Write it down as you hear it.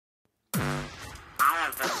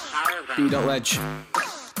B.Ledge,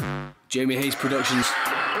 Jamie Hayes Productions.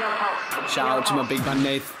 Shout out to my big man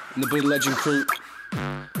Nath and the B.Ledge crew.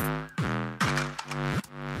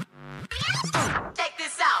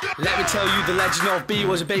 Let me tell you, the legend of B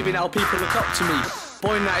was a baby, now people look up to me.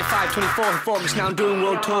 Born in 95, 24th of August, now I'm doing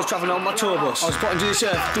world tours, travelling on my tour bus. I was put into this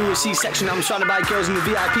earth through a C-section, I'm surrounded by girls in the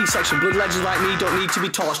VIP section. Blood legends like me don't need to be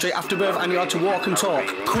taught. Straight after birth, I knew how to walk and talk.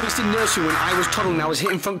 Coolest in nursery when I was toddling, I was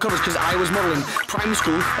hitting front covers cause I was modelling. Primary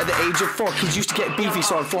school, at the age of 4, kids used to get beefy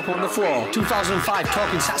so I'd flop on the floor. 2005,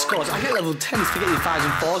 talking sat scores, I get level 10s, forget your 5s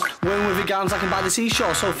and 4s. Wearing with your gowns like I'm by the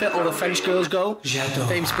seashore, so fit all the French girls go. J'adore.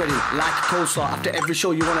 Fame spreading like a coleslaw, after every show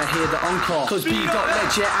you wanna hear the encore. Cause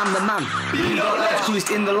B.Ledge, yeah, I'm the man. B.Ledge,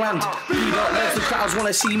 coolest in the land. B.Ledge, the crowds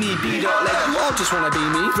wanna see me. B.Ledge, you all just wanna be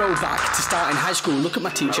me. Throwback to starting high school, look at my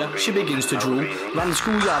teacher, she begins to drool. Ran the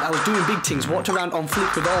schoolyard, I was doing big things, walked around on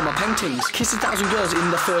fleek with all my paintings. Kissed 1,000 girls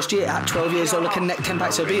in the first year, at 12 years old I can neck 10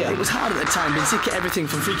 packs of beer. It was hard at the time, been sick at everything,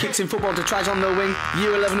 from free kicks in football to tries on the wing.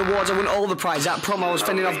 Year 11 awards, I won all the prize. At prom I was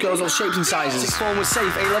fending off girls all shapes and sizes. Sixth form was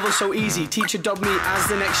safe, A-level so easy, teacher dubbed me as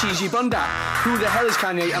the next Gigi Bunda. Who the hell is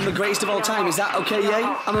Kanye? I'm the greatest of all time, is that okay,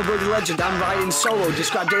 yeah? I'm a bloody legend, I'm riding solo,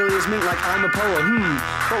 described daily as mint like I'm a polo.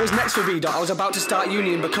 What was next for B. I was about to start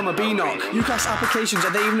uni and become a B-knock. UCAS applications,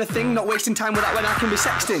 are they even a thing? Not wasting time with that when I can be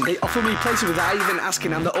sexting. They offer me places without even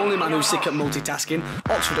asking. I'm the only man who's sick at multitasking.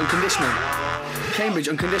 Oxford unconditional, Cambridge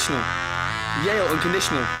unconditional, Yale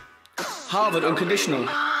unconditional, Harvard unconditional.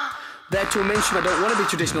 They're too mainstream, I don't want to be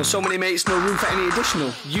traditional. So many mates, no room for any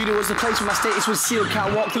additional. Uni was the place where my status was sealed.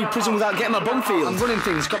 Can't walk through prison without getting my bum feel. I'm running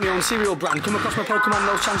things, got my own cereal brand. Come across my Pokemon,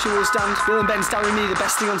 no chance you will stand. Bill and Ben starring me, the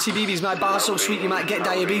best thing on CBeebies. My bar's so sweet you might get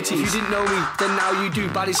diabetes. If you didn't know me, then now you do.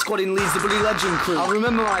 Baddest squad in leads the B.Ledge crew. I'll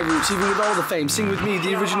remember my roots, even with all the fame. Sing with me,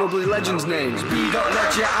 the original B.Ledge's names.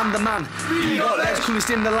 B.Ledge, yeah, I'm the man. B.Ledge, coolest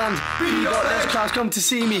in the land. B.Ledge, crowds come to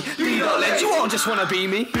see me. B.Ledge, you all just wanna be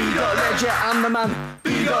me. B.Ledge, yeah, I'm the man.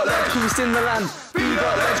 B.Ledge, coolest in the land.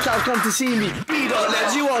 B.Ledge, crowds come to see me.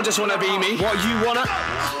 B.Ledge, you all just wanna be me. What you wanna?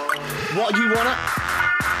 What you wanna?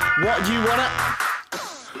 What you wanna?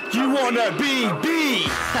 You wanna be B.